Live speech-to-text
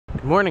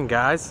Morning,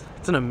 guys.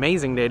 It's an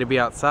amazing day to be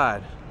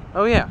outside.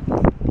 Oh yeah.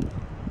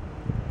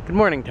 Good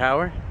morning,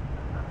 Tower.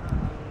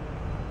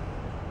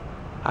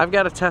 I've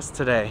got a test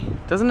today.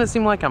 Doesn't it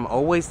seem like I'm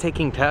always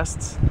taking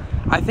tests?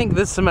 I think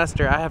this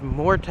semester I have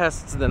more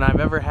tests than I've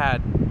ever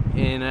had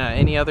in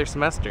any other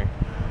semester.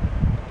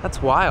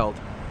 That's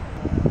wild.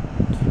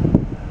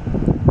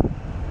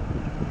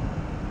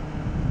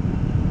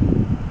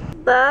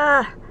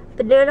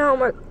 Been doing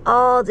homework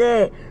all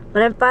day,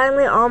 but I'm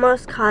finally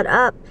almost caught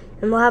up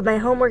and will have my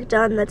homework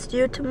done that's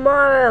due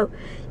tomorrow.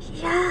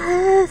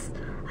 Yes!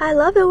 I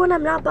love it when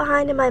I'm not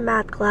behind in my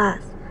math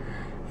class.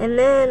 And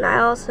then I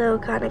also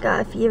kind of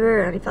got a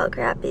fever and I felt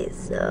crappy,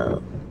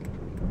 so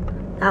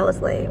that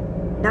was lame.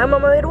 Now I'm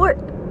on my way to work.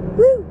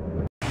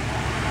 Woo!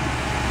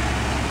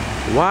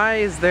 Why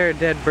is there a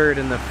dead bird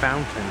in the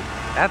fountain?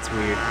 That's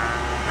weird.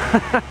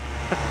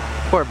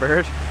 Poor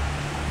bird.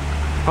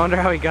 I wonder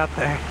how he got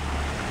there.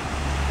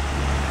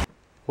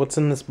 What's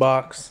in this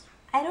box?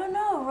 I don't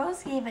know.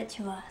 Rose gave it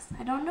to us.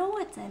 I don't know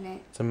what's in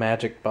it. It's a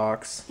magic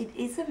box. It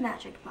is a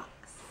magic box.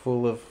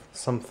 Full of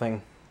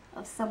something.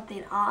 Of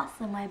something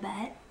awesome, I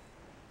bet.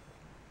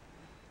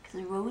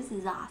 Because Rose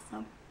is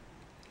awesome.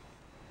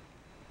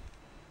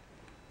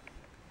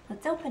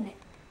 Let's open it.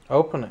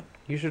 Open it.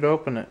 You should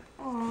open it.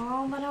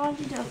 Aw, but I want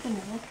you to open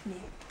it with me.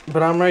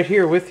 But I'm right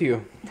here with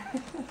you.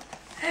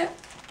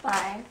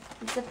 Fine.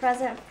 It's a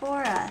present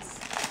for us.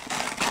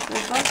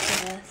 For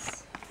both of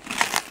us.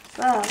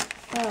 Oh,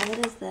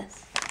 what is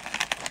this?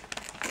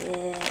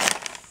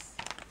 It's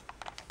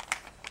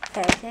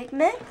pancake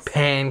mix.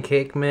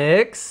 Pancake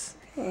mix.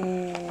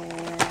 And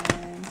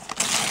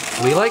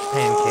we like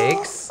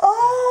pancakes.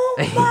 Oh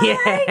my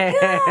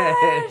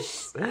gosh!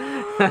 It's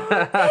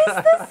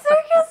the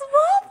circus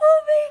waffle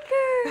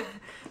maker.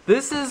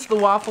 This is the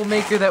waffle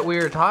maker that we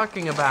were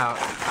talking about.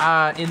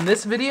 In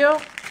this video,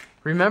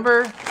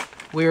 remember,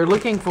 we were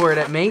looking for it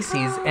at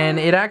Macy's, and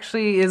it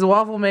actually is a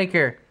waffle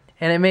maker.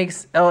 And it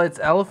makes, it's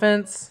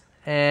elephants,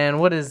 and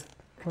what is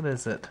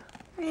it?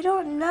 I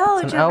don't know.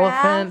 It's an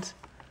elephant,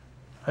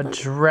 a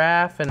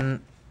giraffe,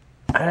 and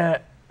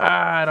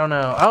I don't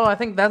know. Oh, I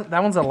think that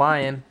one's a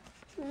lion.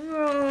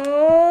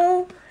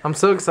 Oh. I'm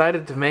so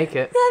excited to make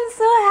it. I'm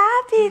so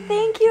happy.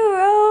 Thank you,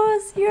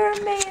 Rose. You're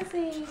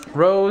amazing.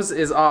 Rose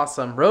is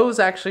awesome. Rose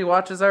actually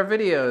watches our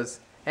videos,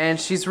 and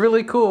she's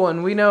really cool,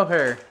 and we know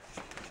her.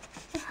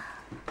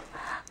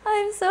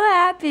 I'm so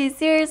happy.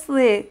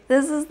 Seriously,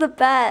 this is the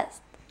best.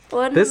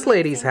 This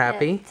lady's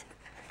happy.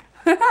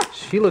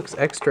 She looks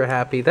extra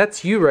happy.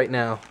 That's you right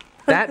now.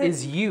 That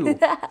is you.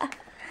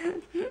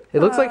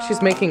 It looks like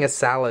she's making a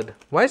salad.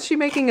 Why is she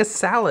making a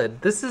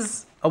salad? This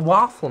is a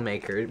waffle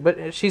maker,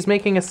 but she's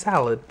making a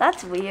salad.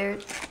 That's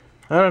weird.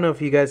 I don't know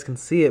if you guys can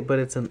see it, but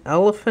it's an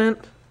elephant,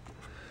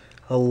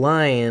 a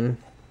lion,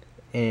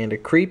 and a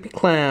creepy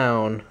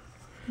clown.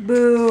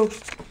 Boo.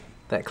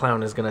 That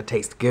clown is gonna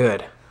taste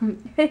good.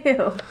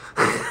 Ew.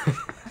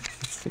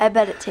 I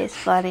bet it tastes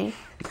funny.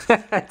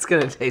 It's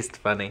gonna taste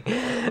funny.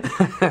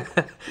 I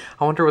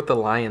wonder what the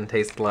lion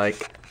tastes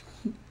like.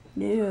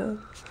 No.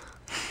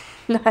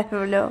 I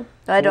don't know.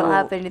 I don't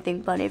have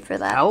anything funny for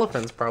that.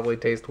 Elephants probably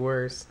taste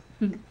worse.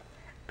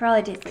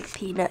 Probably taste like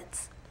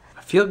peanuts.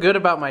 I feel good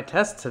about my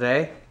test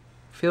today.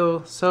 I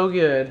feel so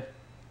good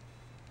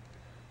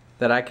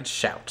that I could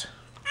shout.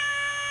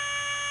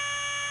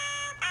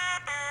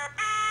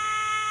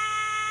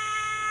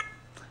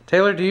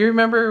 Taylor, do you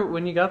remember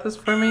when you got this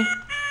for me?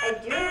 I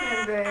do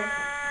remember.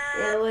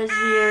 It was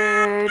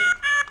your...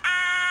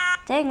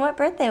 Dang, what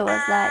birthday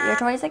was that? Your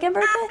 22nd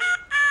birthday?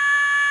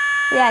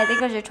 Yeah, I think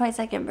it was your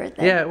 22nd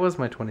birthday. Yeah, it was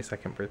my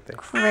 22nd birthday.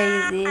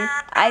 Crazy.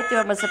 I threw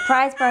him a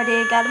surprise party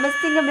and got him a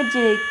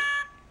thingamajig.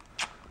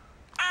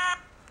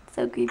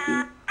 So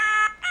creepy.